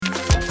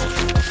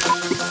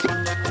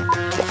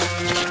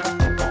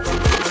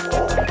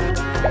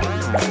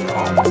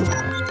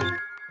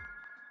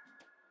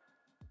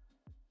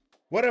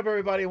up,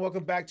 everybody, and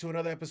welcome back to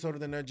another episode of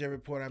the Nerd Gen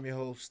Report. I'm your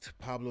host,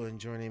 Pablo, and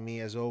joining me,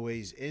 as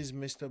always, is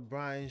Mr.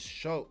 Brian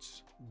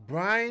Schultz.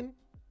 Brian,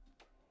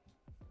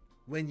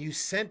 when you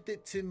sent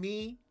it to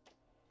me,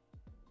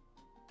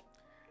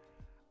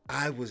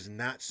 I was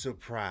not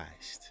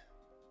surprised.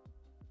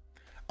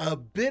 A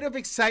bit of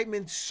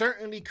excitement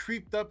certainly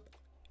creeped up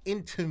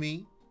into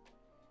me,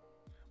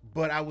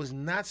 but I was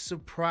not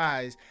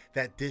surprised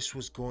that this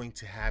was going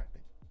to happen.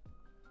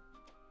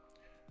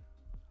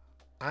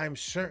 I'm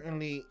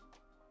certainly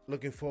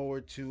looking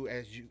forward to,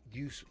 as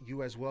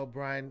you as well,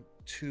 Brian,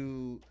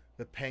 to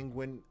the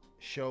Penguin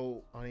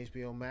show on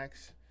HBO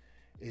Max.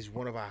 Is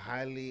one of our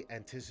highly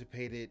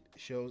anticipated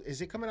shows. Is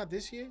it coming out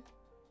this year?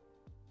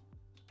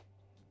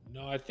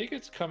 No, I think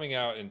it's coming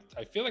out, and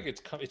I feel like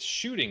it's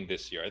shooting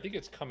this year. I think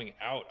it's coming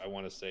out, I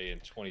want to say, in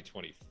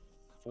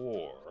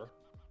 2024.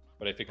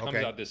 But if it comes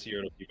out this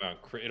year,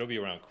 it'll be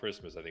around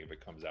Christmas, I think, if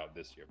it comes out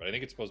this year. But I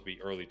think it's supposed to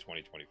be early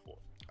 2024.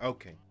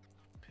 Okay.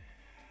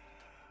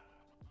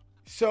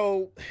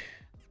 So,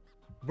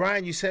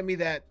 Brian, you sent me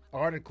that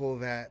article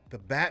that the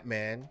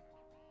Batman,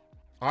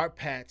 Art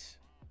Patch,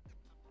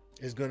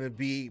 is going to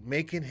be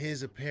making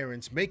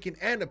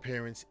an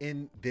appearance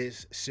in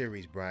this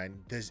series,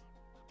 Brian. Did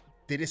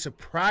it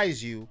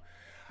surprise you?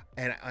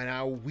 And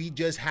are we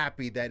just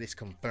happy that it's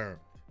confirmed?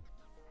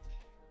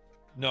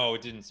 No,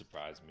 it didn't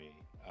surprise me.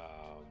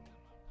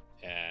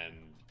 And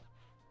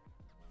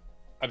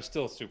I'm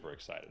still super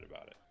excited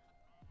about it.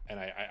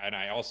 And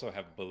I also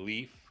have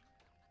belief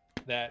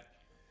that,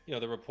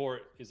 the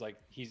report is like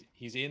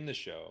he's in the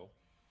show,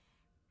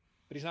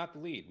 but he's not the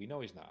lead. We know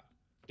he's not.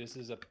 This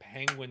is a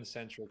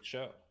Penguin-centric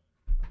show.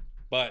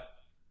 But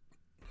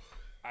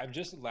I'm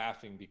just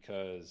laughing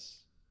because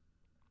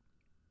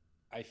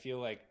I feel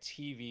like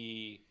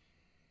TV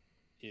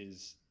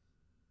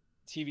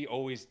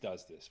always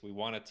does this. We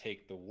want to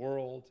take the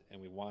world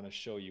and we want to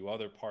show you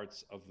other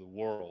parts of the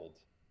world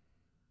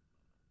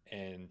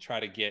and try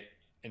to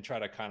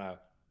kind of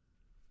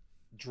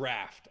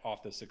draft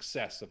off the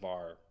success of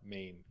our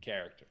main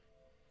character.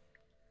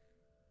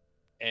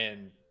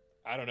 And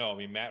I don't know. I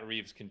mean, Matt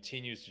Reeves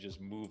continues to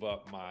just move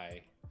up my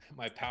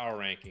power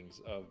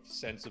rankings of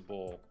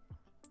sensible,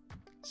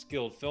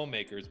 skilled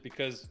filmmakers,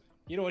 because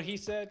you know what he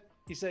said?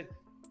 He said,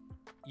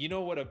 you know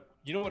what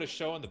a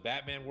show in the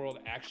Batman world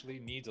actually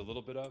needs a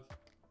little bit of?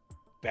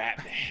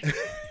 Batman.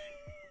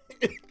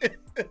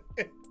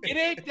 It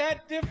ain't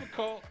that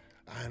difficult.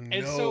 I know.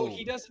 And so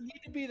he doesn't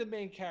need to be the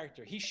main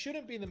character. He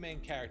shouldn't be the main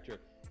character,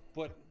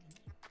 but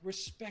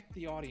respect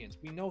the audience.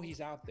 We know he's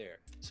out there.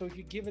 So if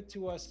you give it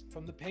to us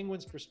from the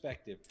Penguin's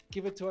perspective,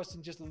 give it to us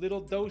in just little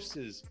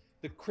doses,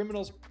 the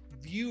criminal's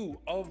view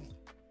of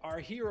our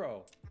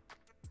hero.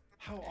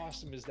 How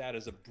awesome is that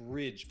as a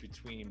bridge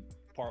between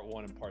part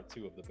 1 and part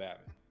 2 of the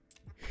Batman?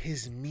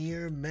 His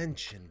mere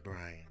mention,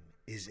 Brian,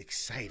 is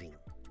exciting.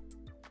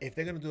 If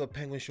they're gonna do a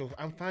Penguin show,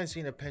 I'm fine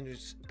seeing a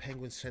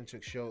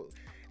Penguin-centric show.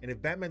 And if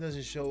Batman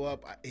doesn't show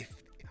up,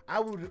 I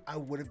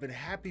would have been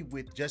happy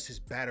with just his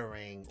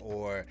Batarang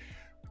or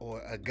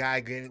a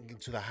guy getting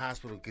into the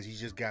hospital because he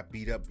just got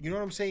beat up. You know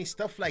what I'm saying?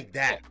 Stuff like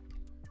that. Yeah, sure.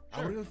 I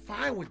would have been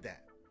fine with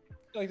that.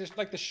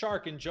 Like the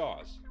shark in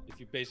Jaws.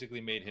 If you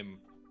basically made him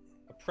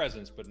a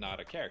presence but not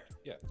a character.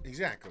 Yeah.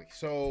 Exactly.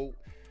 So,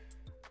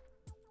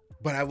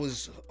 but I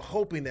was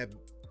hoping that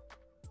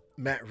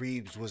Matt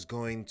Reeves was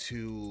going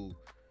to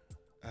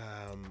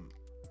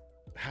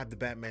have the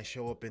Batman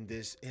show up in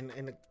this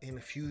in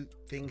a few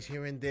things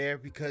here and there,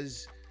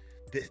 because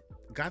the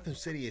Gotham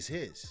City is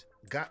his.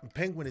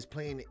 Penguin is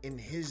playing in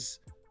his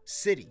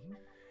city,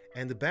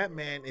 and the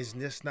Batman is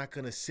just not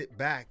going to sit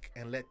back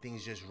and let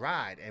things just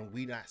ride and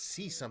we not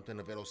see something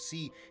of it or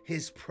see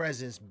his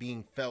presence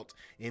being felt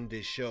in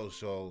this show.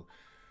 So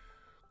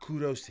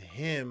kudos to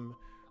him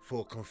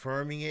for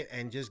confirming it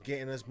and just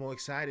getting us more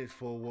excited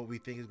for what we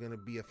think is going to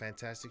be a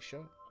fantastic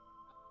show.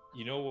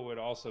 You know what would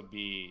also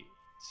be,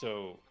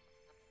 so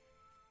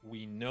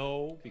we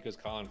know, because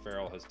Colin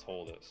Farrell has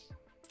told us,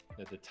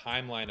 that the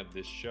timeline of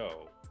this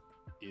show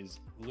is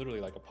literally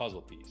like a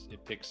puzzle piece.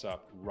 It picks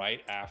up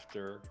right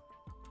after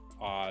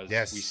Oz.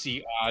 Yes. We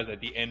see Oz at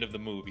the end of the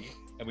movie,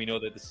 and we know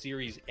that the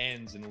series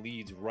ends and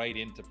leads right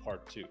into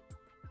part 2.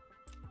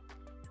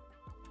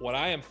 What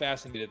I am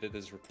fascinated that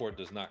this report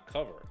does not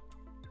cover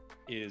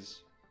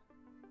is,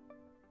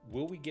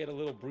 will we get a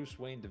little Bruce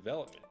Wayne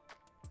development?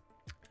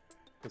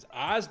 Because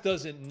Oz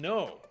doesn't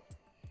know.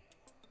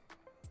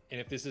 And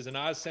if this is an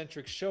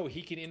Oz-centric show,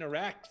 he can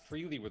interact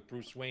freely with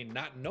Bruce Wayne,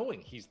 not knowing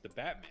he's the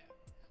Batman.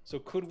 So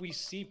could we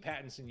see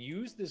Pattinson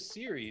use this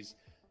series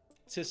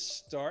to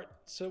start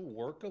to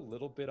work a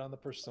little bit on the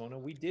persona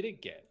we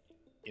didn't get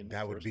in the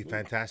That would be movie?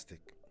 fantastic.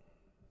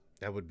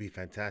 That would be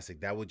fantastic.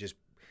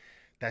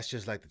 That's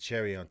just like the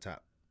cherry on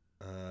top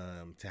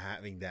to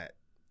having that.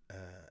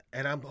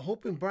 And I'm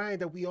hoping, Brian,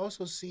 that we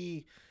also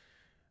see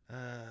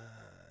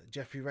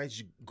Jeffrey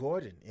Wright's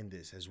Gordon in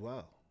this as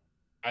well.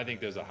 I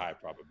think there's a high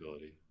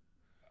probability.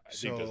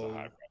 Yeah.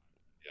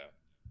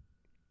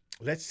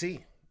 Let's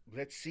see.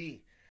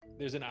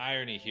 There's an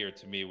irony here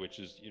to me, which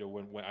is,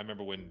 when I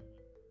remember when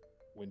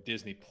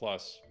Disney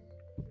Plus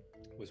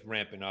was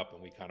ramping up,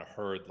 and we kind of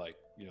heard like,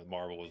 you know,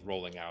 Marvel was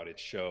rolling out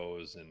its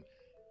shows, and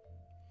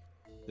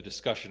the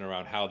discussion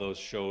around how those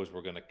shows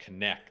were going to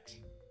connect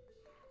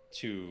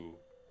to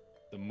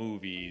the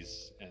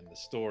movies and the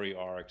story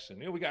arcs, and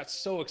you know, we got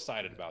so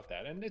excited about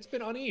that. And it's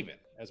been uneven,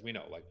 as we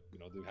know. Like, you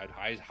know, we've had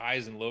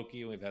highs in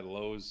Loki, and we've had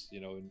lows,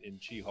 you know, in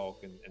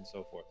She-Hulk and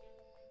so forth.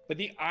 But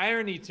the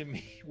irony to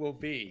me will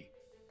be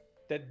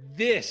that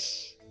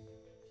this,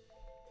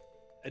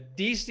 a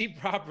DC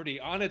property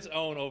on its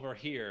own over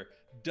here,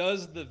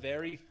 does the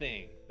very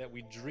thing that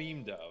we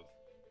dreamed of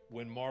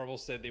when Marvel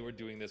said they were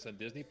doing this on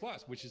Disney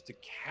Plus, which is to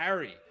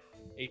carry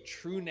a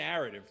true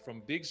narrative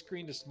from big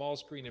screen to small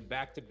screen and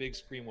back to big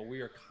screen, where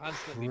we are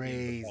constantly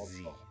being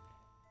propelled.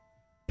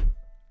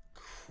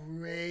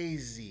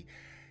 Crazy.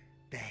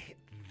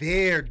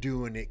 They're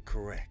doing it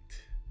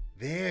correct.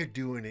 They're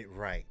doing it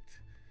right.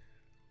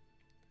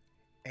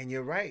 And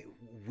you're right.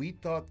 We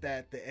thought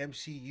that the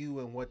MCU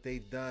and what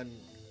they've done,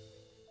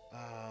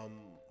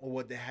 or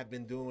what they have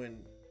been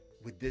doing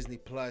with Disney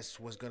Plus,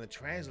 was going to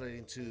translate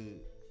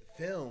into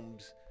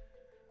films.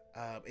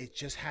 It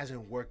just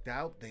hasn't worked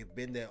out. They've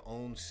been their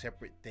own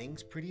separate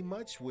things pretty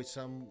much, with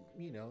some,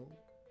 you know,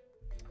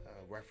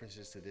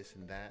 references to this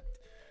and that,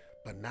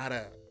 but not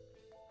a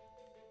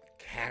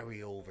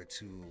carryover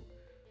to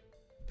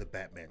the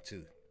Batman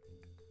 2.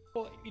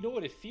 Well, you know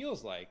what it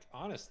feels like,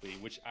 honestly,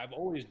 which I've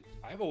always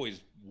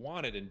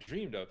wanted and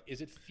dreamed of,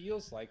 is it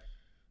feels like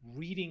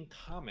reading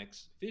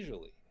comics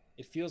visually.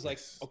 It feels like,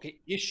 okay,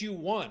 issue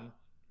 1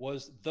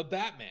 was the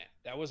Batman.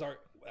 That was our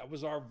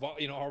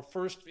you know, our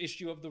first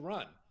issue of the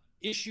run.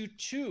 Issue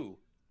 2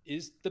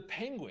 is the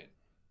Penguin.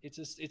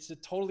 It's a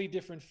totally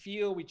different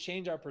feel. We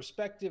change our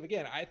perspective.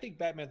 Again, I think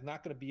Batman's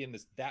not going to be in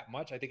this that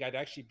much. I think I'd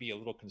actually be a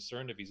little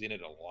concerned if he's in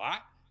it a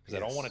lot, because I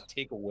don't want to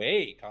take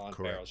away Colin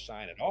Farrell's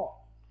shine at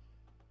all.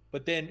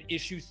 But then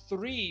issue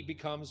 3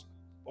 becomes,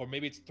 or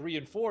maybe it's 3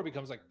 and 4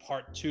 becomes like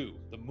part 2.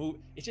 The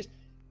movie. It's just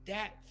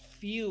that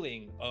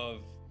feeling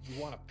of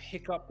you want to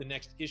pick up the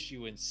next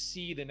issue and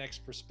see the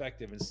next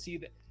perspective and see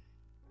that.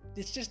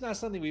 It's just not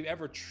something we've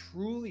ever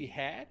truly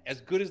had,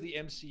 as good as the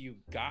MCU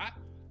got.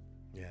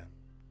 Yeah.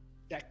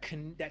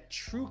 That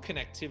true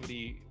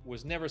connectivity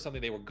was never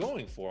something they were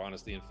going for,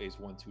 honestly, in phase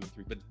 1, 2, and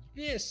 3. But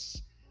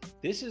this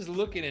is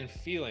looking and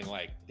feeling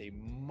like they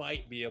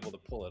might be able to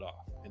pull it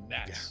off. And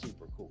that's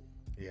super cool.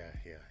 Yeah.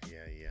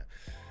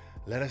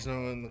 Let us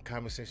know in the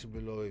comment section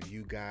below if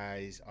you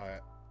guys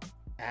are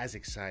as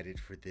excited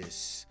for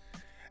this.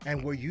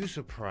 And were you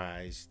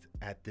surprised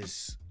at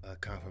this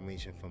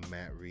confirmation from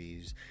Matt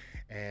Reeves?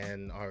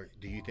 And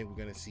do you think we're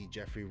going to see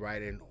Jeffrey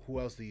Wright? And who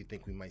else do you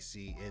think we might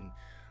see in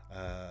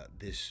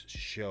this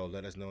show?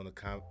 Let us know in the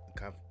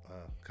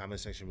comment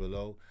section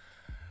below.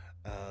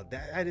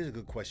 That is a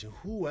good question.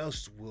 Who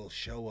else will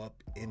show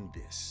up in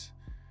this?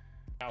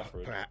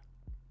 Alfred.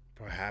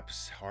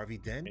 Perhaps Harvey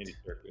Dent? Andy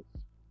Serkis.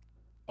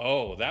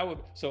 Oh, that would.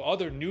 So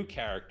other new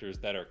characters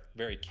that are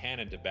very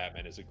canon to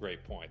Batman is a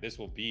great point. This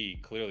will be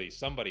clearly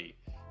somebody.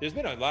 There's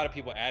been a lot of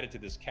people added to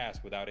this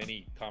cast without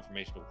any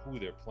confirmation of who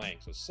they're playing.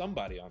 So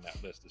somebody on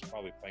that list is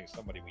probably playing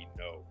somebody we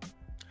know.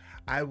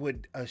 I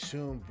would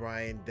assume,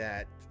 Brian,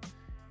 that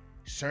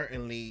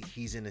certainly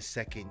he's in a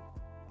second.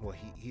 Well,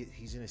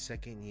 he's in a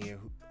second year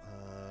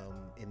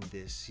in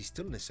this. He's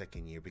still in the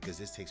second year because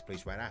this takes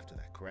place right after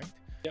that, correct?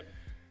 Yep.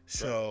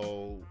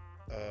 So,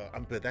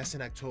 but that's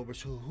in October.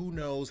 So who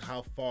knows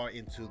how far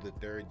into the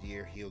third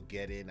year he'll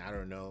get in? I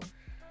don't know.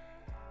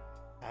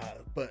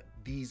 But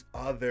these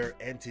other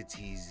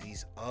entities,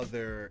 these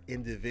other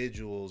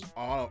individuals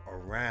all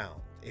around,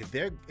 if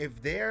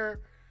they're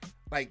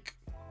like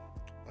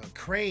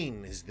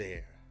Crane is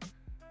there,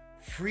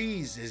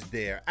 Freeze is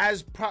there,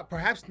 as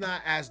perhaps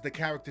not as the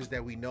characters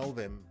that we know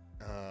them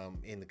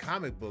in the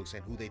comic books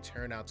and who they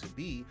turn out to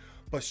be,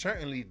 but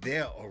certainly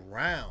they're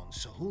around.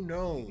 So who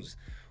knows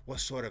what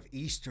sort of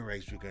Easter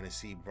eggs we're going to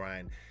see,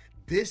 Brian.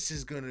 This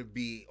is going to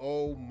be,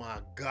 oh my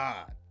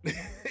God.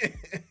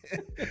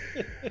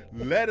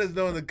 Let us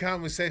know in the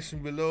comment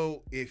section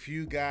below if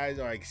you guys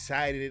are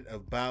excited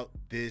about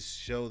this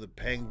show. The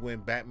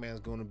Penguin,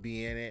 Batman's going to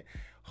be in it.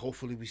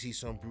 Hopefully we see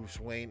some Bruce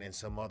Wayne and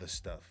some other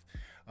stuff.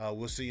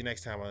 We'll see you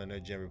next time on the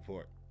Nerd Gen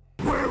Report.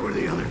 Where were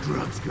the other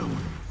drugs going?